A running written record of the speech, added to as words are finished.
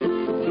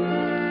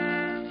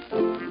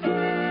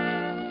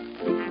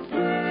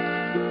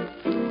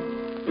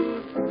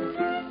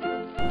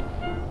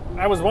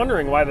I was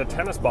wondering why the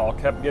tennis ball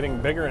kept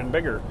getting bigger and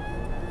bigger.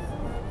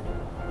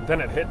 Then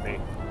it hit me.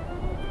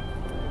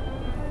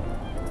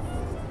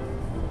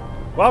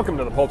 Welcome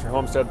to the Poultry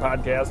Homestead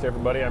Podcast,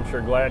 everybody. I'm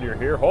sure glad you're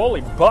here.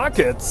 Holy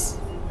buckets!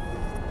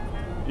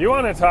 You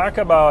want to talk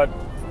about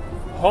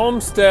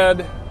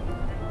homestead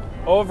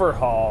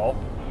overhaul?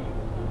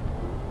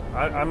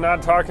 I'm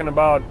not talking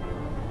about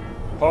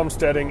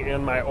homesteading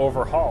in my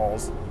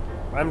overhauls.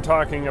 I'm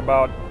talking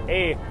about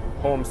a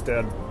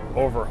homestead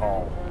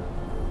overhaul.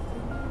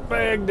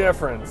 Big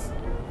difference.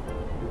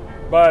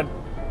 But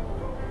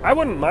I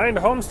wouldn't mind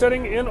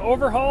homesteading in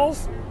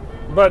overhauls,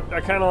 but I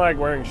kind of like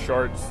wearing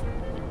shorts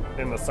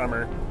in the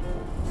summer.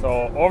 So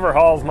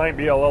overhauls might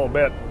be a little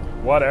bit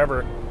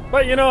whatever.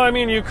 But you know, I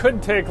mean, you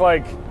could take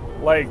like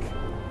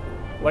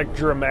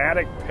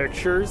dramatic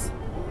pictures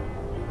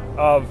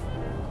of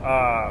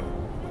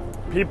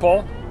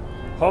people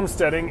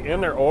homesteading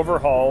in their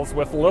overhauls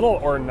with little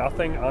or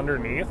nothing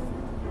underneath,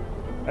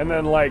 and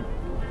then like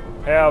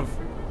have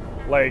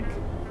like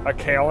a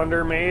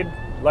calendar made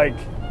like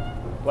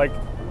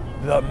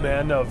the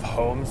men of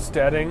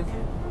homesteading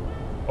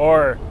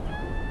or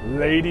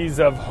ladies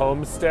of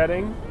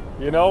homesteading,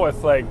 you know,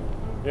 with like,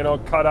 you know,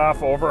 cut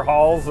off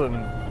overhauls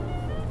and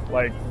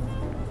like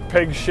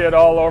pig shit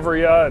all over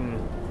you and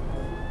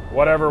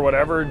whatever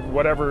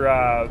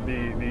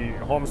the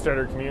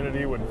homesteader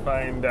community would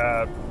find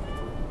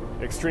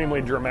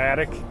extremely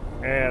dramatic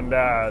and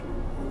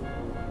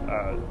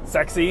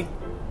sexy.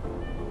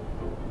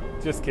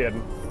 Just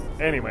kidding.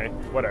 Anyway,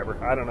 whatever.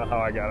 I don't know how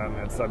I got on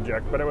that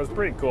subject, but it was a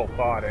pretty cool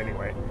thought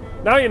anyway.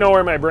 Now you know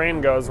where my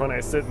brain goes when I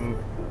sit and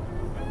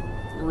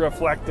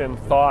reflect in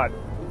thought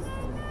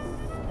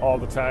all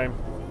the time.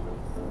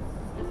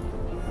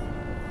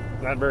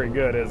 Not very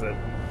good, is it?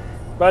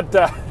 But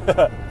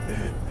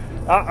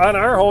on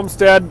our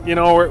homestead, you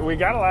know, we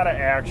got a lot of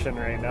action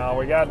right now.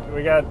 We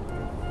got.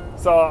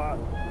 So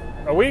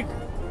a week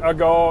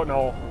ago,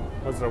 no,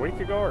 was it a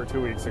week ago or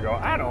 2 weeks ago?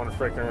 I don't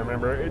freaking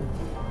remember.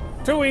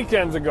 2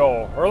 weekends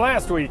ago, or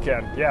last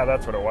weekend, yeah,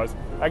 that's what it was.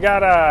 I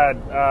got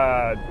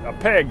a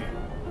pig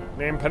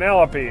named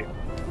Penelope.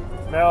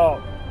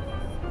 Now,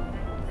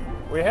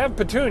 we have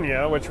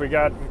Petunia, which we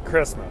got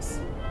Christmas,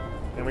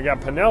 and we got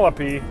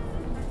Penelope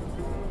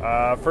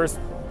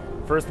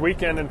first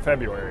weekend in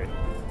February,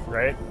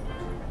 right?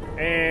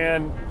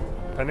 And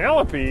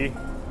Penelope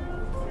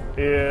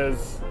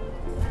is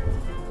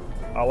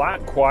a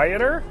lot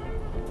quieter,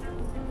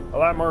 a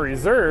lot more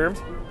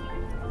reserved,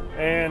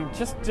 and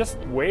just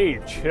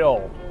way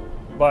chill.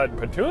 But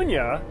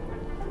Petunia,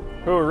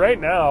 who right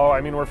now,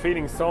 I mean, we're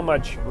feeding so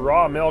much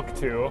raw milk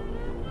to,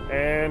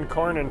 and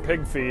corn and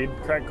pig feed,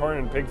 cracked corn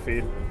and pig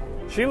feed,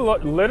 she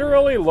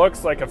literally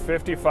looks like a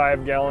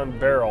 55-gallon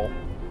barrel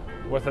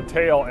with a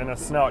tail and a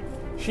snout.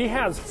 She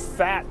has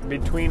fat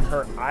between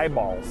her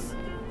eyeballs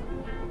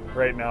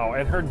right now,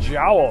 and her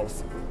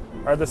jowls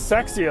are the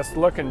sexiest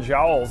looking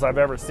jowls I've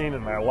ever seen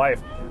in my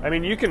life. I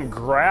mean, you can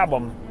grab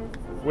them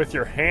with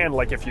your hand,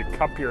 like if you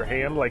cup your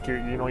hand like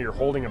you're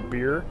holding a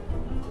beer,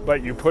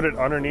 but you put it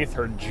underneath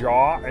her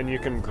jaw and you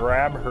can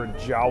grab her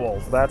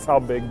jowls. That's how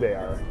big they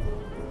are.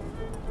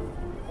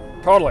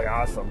 Totally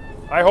awesome.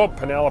 I hope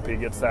Penelope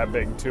gets that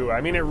big too. I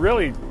mean, it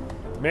really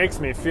makes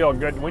me feel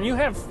good. When you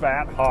have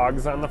fat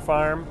hogs on the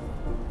farm,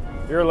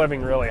 you're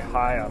living really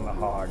high on the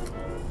hog.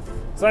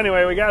 So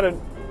anyway, we got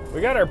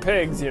our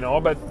pigs, you know,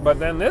 but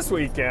then this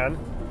weekend,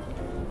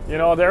 you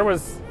know, there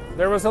was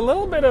a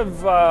little bit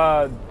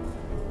of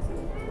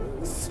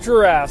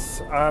stress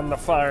on the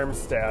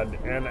farmstead,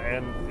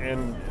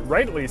 and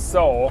rightly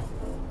so.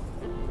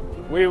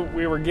 We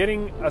were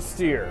getting a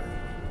steer,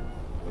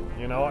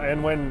 you know,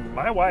 and when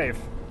my wife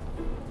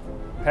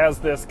has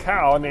this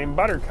cow named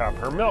Buttercup,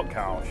 her milk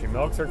cow. She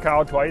milks her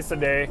cow twice a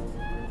day.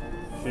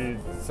 She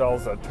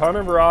sells a ton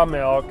of raw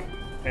milk,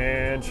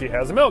 and she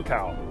has a milk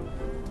cow.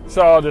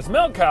 So this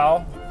milk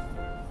cow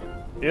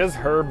is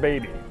her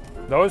baby.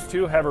 Those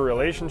two have a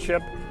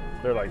relationship.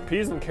 They're like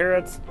peas and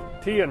carrots,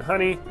 tea and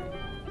honey,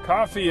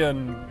 coffee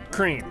and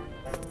cream.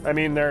 I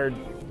mean,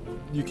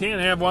 you can't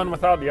have one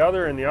without the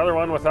other, and the other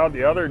one without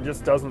the other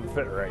just doesn't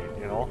fit right,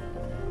 you know.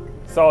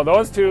 So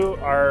those two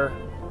are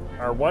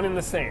one and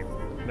the same.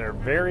 They're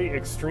very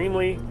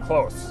extremely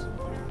close.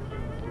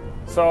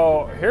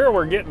 So here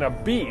we're getting a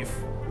beef,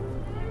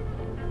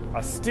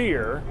 a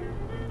steer,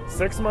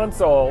 6 months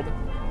old.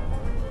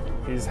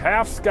 He's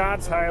half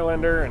Scots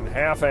Highlander and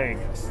half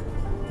Angus.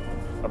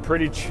 A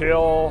pretty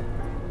chill,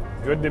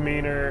 good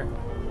demeanor,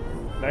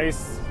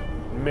 nice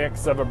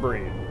mix of a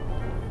breed.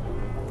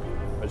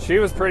 But she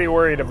was pretty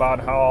worried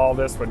about how all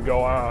this would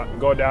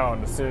go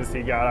down as soon as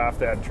he got off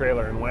that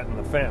trailer and went in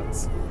the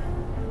fence.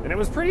 And it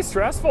was pretty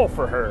stressful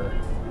for her.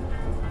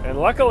 And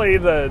luckily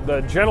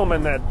the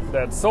gentleman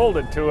that sold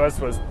it to us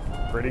was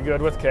pretty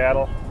good with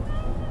cattle.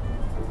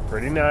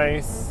 Pretty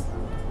nice,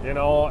 you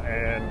know,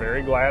 and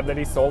very glad that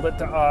he sold it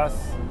to us.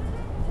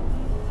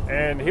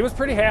 And he was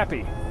pretty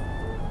happy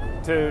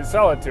to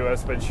sell it to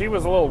us, but she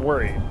was a little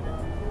worried.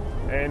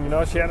 And, you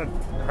know, she had a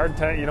hard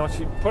time, you know,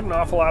 she put an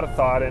awful lot of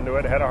thought into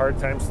it, had a hard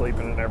time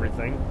sleeping and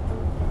everything.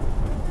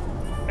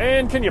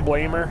 And can you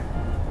blame her?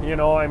 You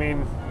know, I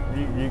mean,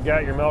 you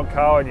got your milk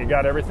cow and you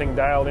got everything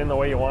dialed in the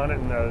way you want it,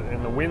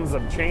 and the winds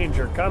of change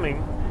are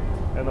coming,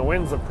 and the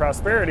winds of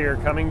prosperity are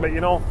coming, but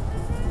you know,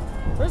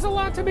 there's a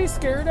lot to be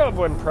scared of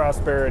when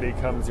prosperity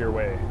comes your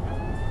way,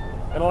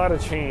 and a lot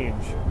of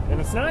change, and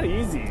it's not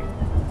easy.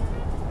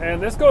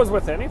 And this goes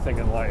with anything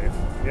in life.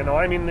 You know,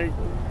 I mean,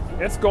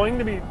 it's going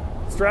to be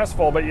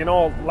stressful, but you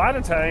know, a lot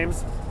of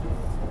times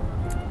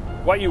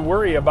what you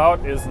worry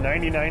about is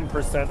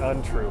 99%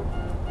 untrue.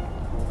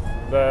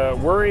 The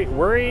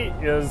worry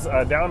is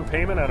a down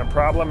payment on a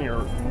problem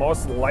you're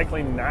most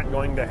likely not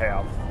going to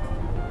have.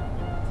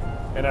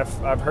 And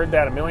I've heard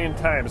that a million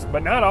times,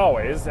 but not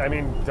always. I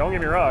mean, don't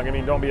get me wrong. I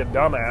mean, don't be a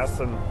dumbass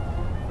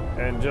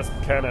and just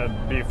kind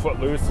of be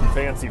footloose and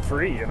fancy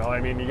free. You know,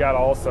 I mean, you got to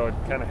also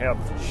kind of have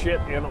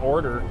shit in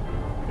order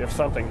if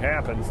something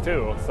happens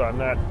too. So I'm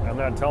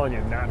not telling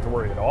you not to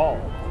worry at all.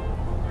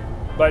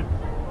 But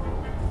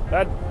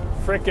that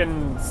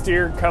frickin'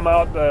 steer come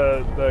out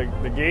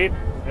the gate,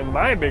 and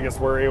my biggest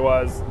worry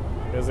was,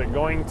 is it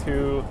going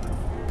to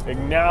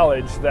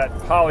acknowledge that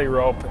poly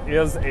rope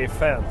is a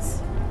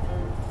fence?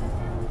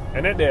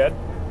 And it did.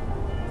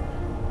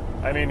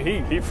 I mean, he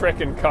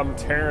frickin' come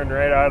tearing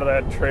right out of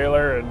that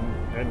trailer,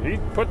 and he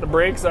put the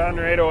brakes on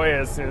right away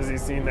as soon as he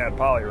seen that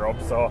poly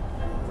rope. So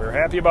we're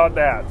happy about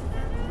that.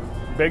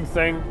 Big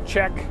thing,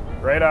 check,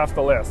 right off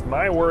the list.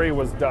 My worry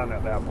was done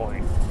at that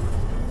point.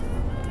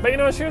 But you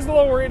know, she was a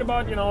little worried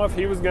about, you know, if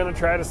he was going to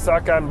try to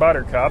suck on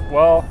Buttercup.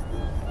 Well,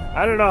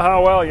 I don't know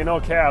how well you know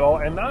cattle,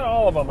 and not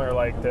all of them are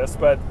like this,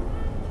 but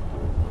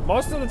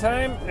most of the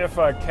time, if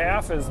a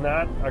calf is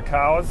not a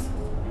cow's,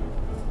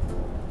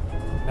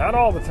 not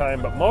all the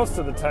time, but most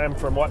of the time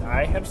from what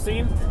I have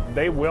seen,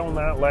 they will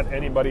not let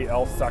anybody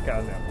else suck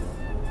on them.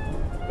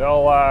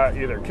 They'll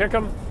either kick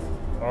them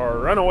or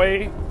run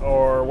away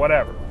or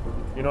whatever.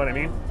 You know what I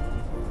mean?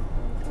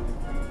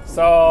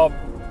 So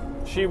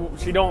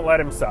she don't let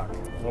him suck.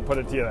 We'll put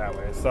it to you that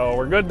way. So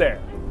we're good there.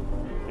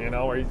 You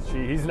know,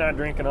 he's not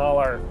drinking all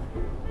our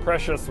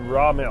precious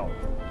raw milk.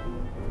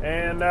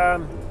 And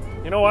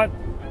you know what?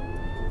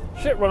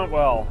 Shit went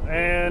well.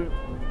 And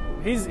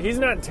he's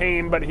not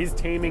tame, but he's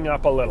taming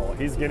up a little.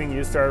 He's getting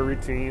used to our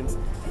routines.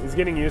 He's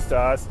getting used to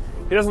us.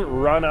 He doesn't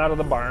run out of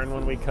the barn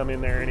when we come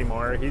in there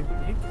anymore. He's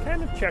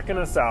kind of checking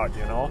us out,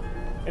 you know.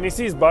 And he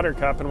sees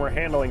Buttercup, and we're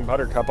handling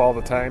Buttercup all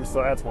the time,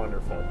 so that's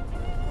wonderful.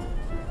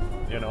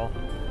 You know.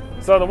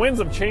 So the winds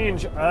of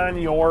change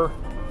on your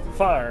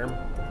farm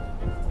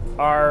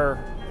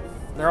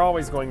they're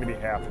always going to be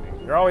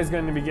happening. You're always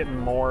going to be getting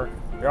more.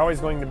 You're always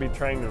going to be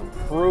trying to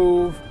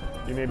improve.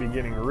 You may be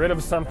getting rid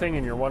of something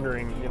and you're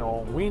wondering, you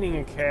know, weaning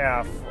a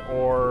calf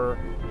or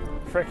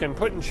frickin'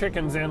 putting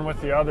chickens in with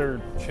the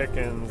other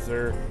chickens,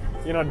 or,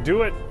 you know,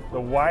 do it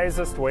the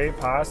wisest way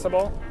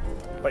possible,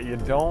 but you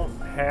don't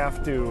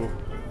have to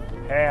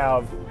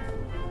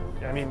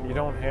you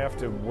don't have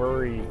to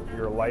worry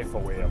your life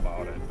away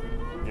about it.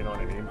 You know what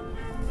I mean?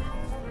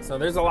 So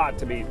there's a lot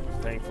to be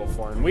thankful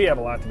for, and we have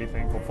a lot to be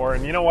thankful for.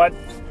 And you know what?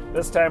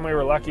 This time we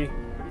were lucky.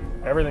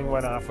 Everything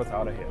went off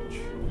without a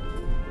hitch.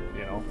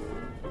 You know?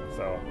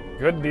 So,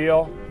 good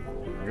deal.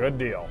 Good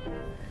deal.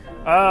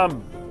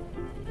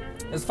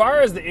 As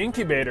far as the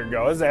incubator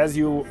goes, as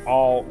you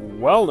all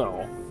well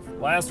know,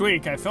 last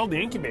week I filled the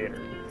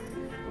incubator.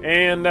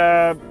 And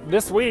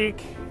this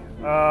week,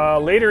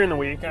 later in the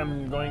week,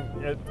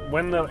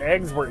 when the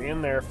eggs were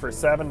in there for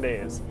 7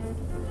 days,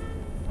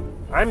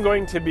 I'm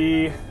going to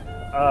be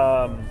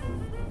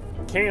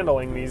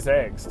candling these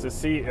eggs to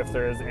see if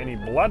there's any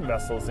blood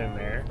vessels in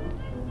there,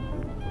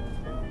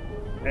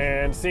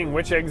 and seeing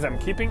which eggs I'm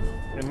keeping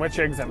and which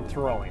eggs I'm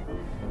throwing.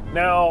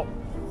 Now,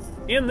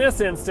 in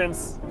this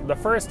instance, the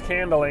first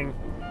candling,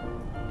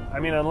 I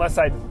mean, unless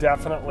I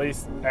definitely,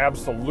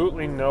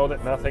 absolutely know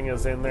that nothing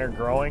is in there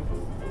growing,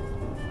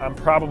 I'm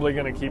probably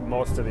going to keep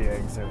most of the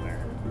eggs in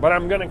there. But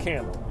I'm going to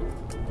candle.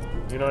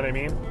 You know what I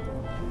mean?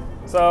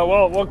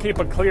 So we'll keep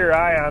a clear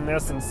eye on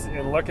this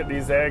and look at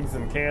these eggs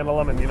and candle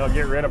them and, you know,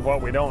 get rid of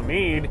what we don't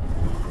need.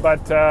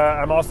 But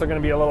I'm also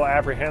going to be a little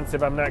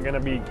apprehensive. I'm not going to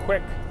be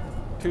quick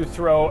to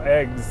throw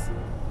eggs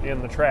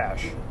in the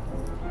trash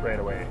right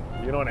away.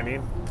 You know what I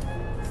mean?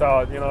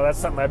 So, you know, that's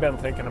something I've been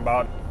thinking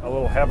about a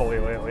little heavily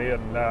lately.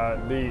 And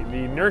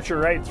the Nurture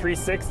Right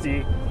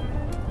 360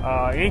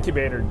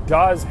 incubator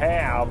does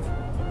have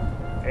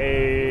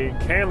a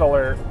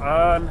candler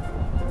on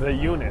the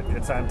unit.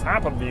 It's on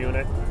top of the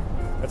unit.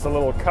 It's a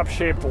little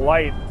cup-shaped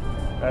light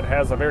that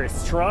has a very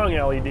strong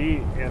LED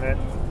in it,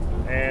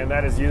 and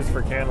that is used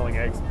for candling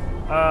eggs.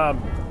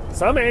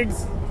 Some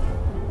eggs,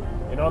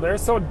 you know, they're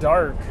so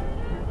dark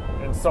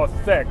and so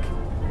thick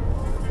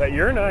that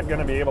you're not going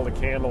to be able to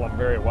candle them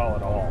very well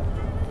at all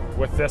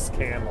with this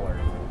candler.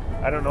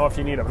 I don't know if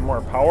you need a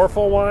more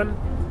powerful one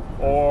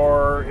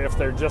or if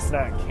they're just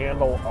not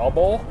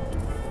candleable,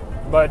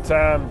 but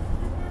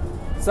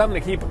something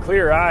to keep a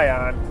clear eye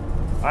on.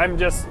 I'm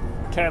just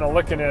kind of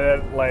looking at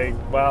it like,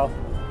 well,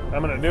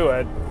 I'm going to do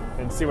it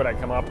and see what I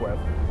come up with.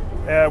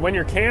 When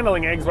you're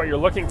candling eggs, what you're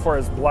looking for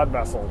is blood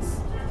vessels.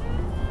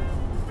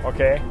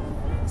 Okay?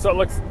 So it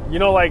looks, you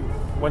know, like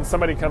when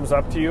somebody comes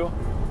up to you,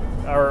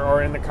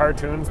 or in the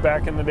cartoons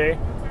back in the day,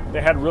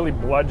 they had really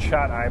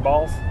bloodshot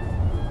eyeballs,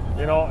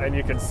 you know, and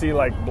you could see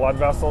like blood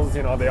vessels,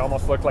 you know, they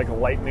almost look like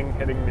lightning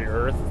hitting the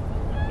earth.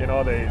 You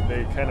know,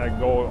 they kind of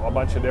go a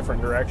bunch of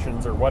different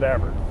directions or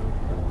whatever.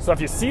 So if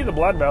you see the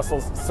blood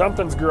vessels,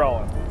 something's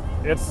growing.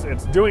 It's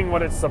doing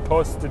what it's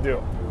supposed to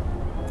do.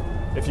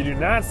 If you do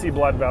not see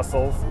blood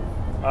vessels,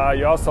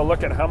 you also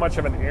look at how much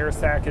of an air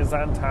sac is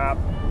on top.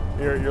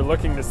 You're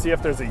looking to see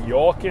if there's a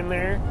yolk in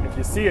there. If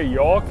you see a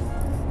yolk,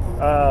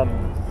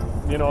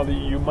 you know,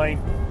 you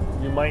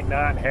might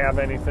not have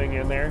anything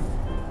in there.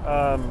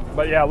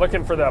 But yeah,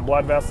 looking for that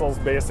blood vessels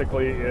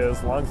basically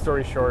is, long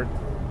story short,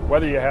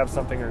 whether you have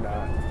something or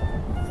not.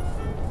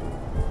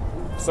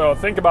 So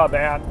think about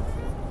that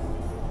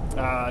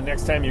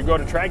next time you go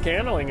to try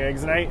candling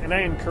eggs, and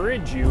I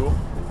encourage you,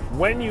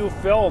 when you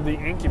fill the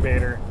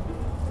incubator,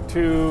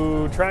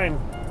 to try and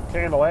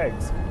candle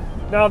eggs.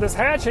 Now, this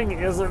hatching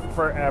isn't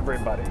for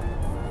everybody,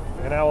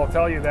 and I will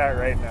tell you that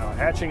right now.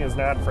 Hatching is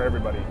not for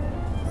everybody.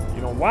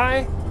 You know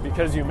why?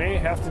 Because you may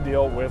have to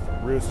deal with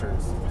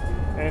roosters.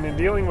 And in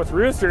dealing with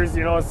roosters,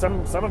 you know,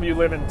 some of you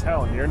live in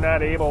town. You're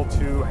not able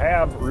to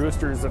have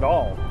roosters at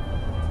all.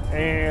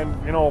 And,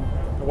 you know,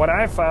 what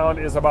I found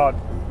is out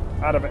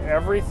of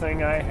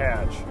everything I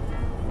hatch,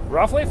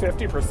 roughly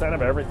 50%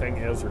 of everything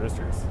is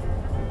roosters.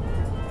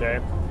 Okay?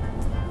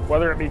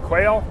 Whether it be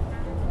quail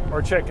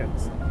or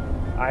chickens.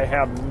 I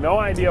have no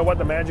idea what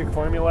the magic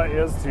formula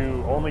is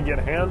to only get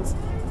hens,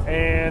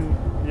 and,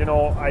 you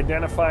know,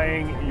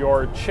 identifying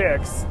your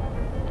chicks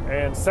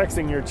and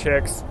sexing your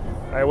chicks.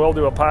 I will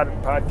do a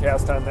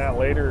podcast on that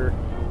later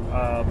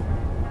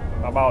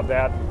about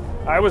that.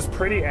 I was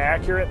pretty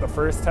accurate the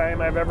first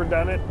time I've ever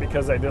done it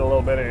because I did a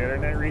little bit of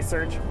internet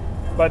research.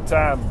 But,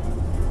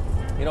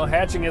 you know,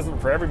 hatching isn't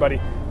for everybody.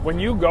 When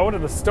you go to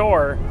the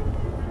store,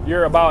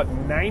 you're about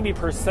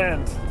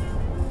 90%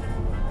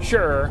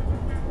 sure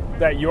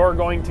that you're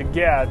going to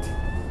get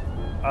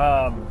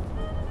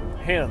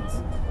hens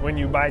when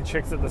you buy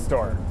chicks at the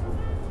store.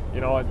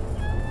 You know,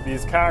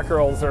 these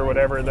cockerels or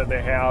whatever that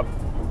they have.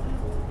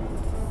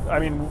 I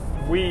mean,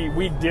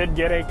 we did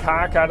get a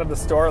cock out of the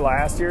store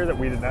last year that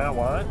we did not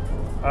want,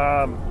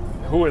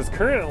 who is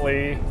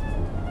currently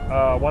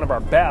one of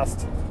our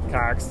best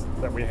cocks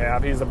that we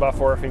have. He's a Buff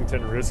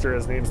Orpington rooster.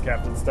 His name's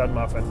Captain Stud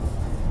Muffin.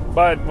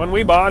 But when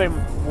we bought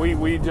him,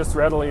 we just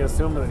readily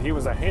assumed that he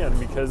was a hen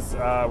because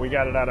we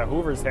got it out of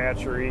Hoover's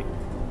hatchery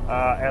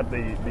at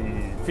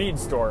the feed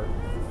store,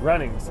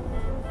 Runnings.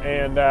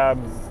 And,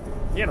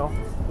 you know,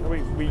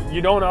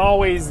 you don't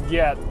always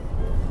get,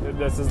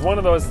 this is one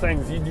of those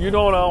things you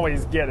don't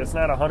always get. It's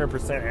not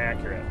 100%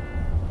 accurate,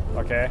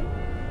 okay?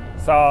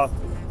 So,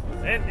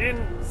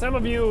 and some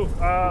of you,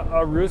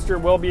 a rooster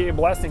will be a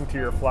blessing to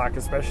your flock,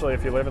 especially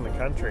if you live in the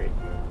country.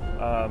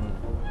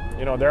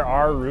 You know, there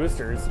are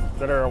roosters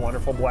that are a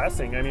wonderful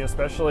blessing. I mean,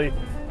 especially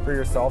for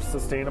your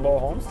self-sustainable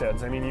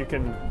homesteads. I mean, you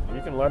can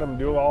let them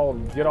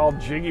get all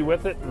jiggy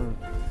with it, and,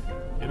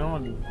 you know,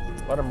 and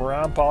let them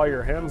romp all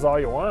your hens all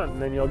you want,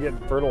 and then you'll get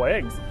fertile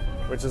eggs,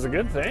 which is a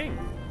good thing,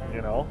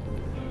 you know.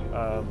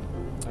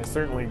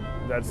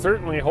 That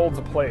certainly holds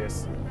a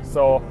place.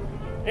 So,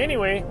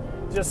 anyway,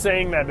 just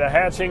saying that the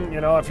hatching,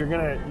 you know, if you're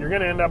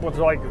gonna end up with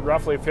like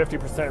roughly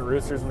 50%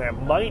 roosters, and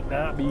that might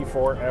not be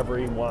for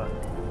everyone.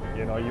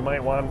 You know, you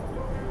might want,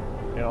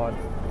 you know,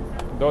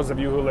 those of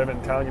you who live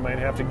in town, you might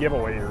have to give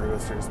away your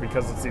roosters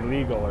because it's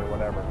illegal or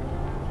whatever.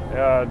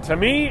 To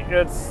me,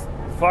 it's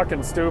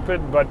fucking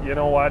stupid, but you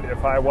know what?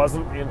 If I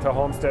wasn't into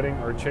homesteading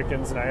or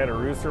chickens and I had a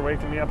rooster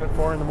waking me up at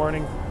 4 in the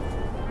morning,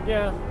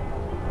 yeah,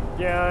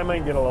 I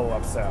might get a little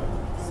upset.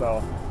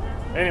 So,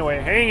 anyway,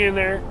 hang in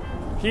there.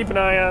 Keep an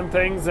eye on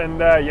things, and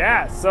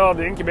yeah, so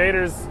the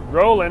incubator's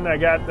rolling. I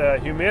got the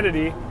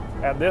humidity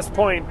at this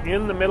point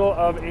in the middle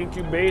of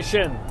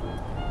incubation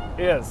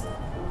is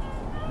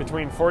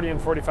between 40 and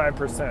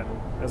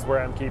 45% is where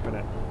I'm keeping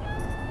it.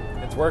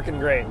 It's working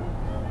great.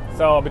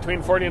 So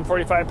between 40 and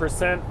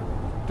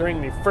 45%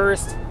 during the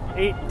first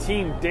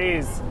 18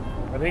 days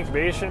of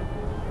incubation,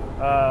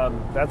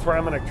 that's where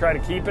I'm going to try to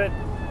keep it.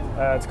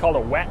 It's called a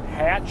wet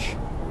hatch.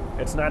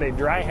 It's not a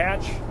dry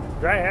hatch.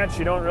 Dry hatch,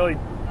 you don't really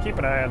keep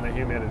an eye on the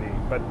humidity,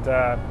 but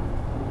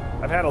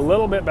I've had a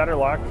little bit better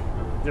luck,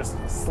 just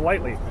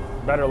slightly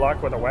better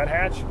luck with a wet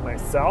hatch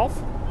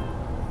myself.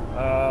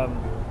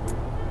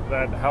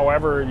 That,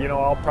 however, you know,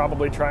 I'll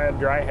probably try a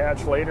dry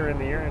hatch later in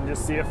the year and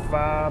just see if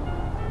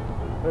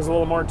there's a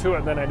little more to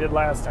it than I did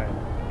last time,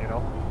 you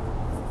know.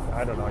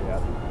 I don't know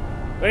yet.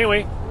 But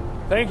anyway,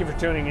 thank you for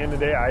tuning in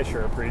today. I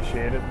sure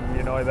appreciate it. And,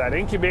 you know, that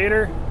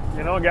incubator,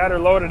 you know, got her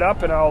loaded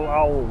up, and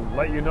I'll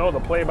let you know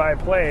the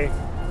play-by-play.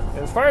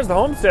 As far as the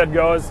homestead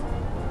goes,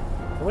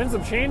 the winds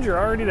of change are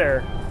already there.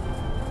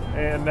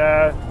 And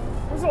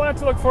there's a lot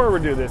to look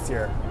forward to this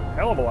year.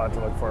 Hell of a lot to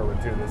look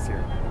forward to this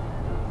year.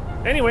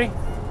 Anyway,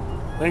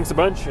 thanks a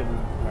bunch, and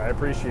I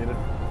appreciate it.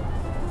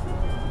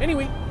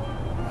 Anyway,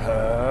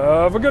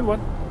 have a good one.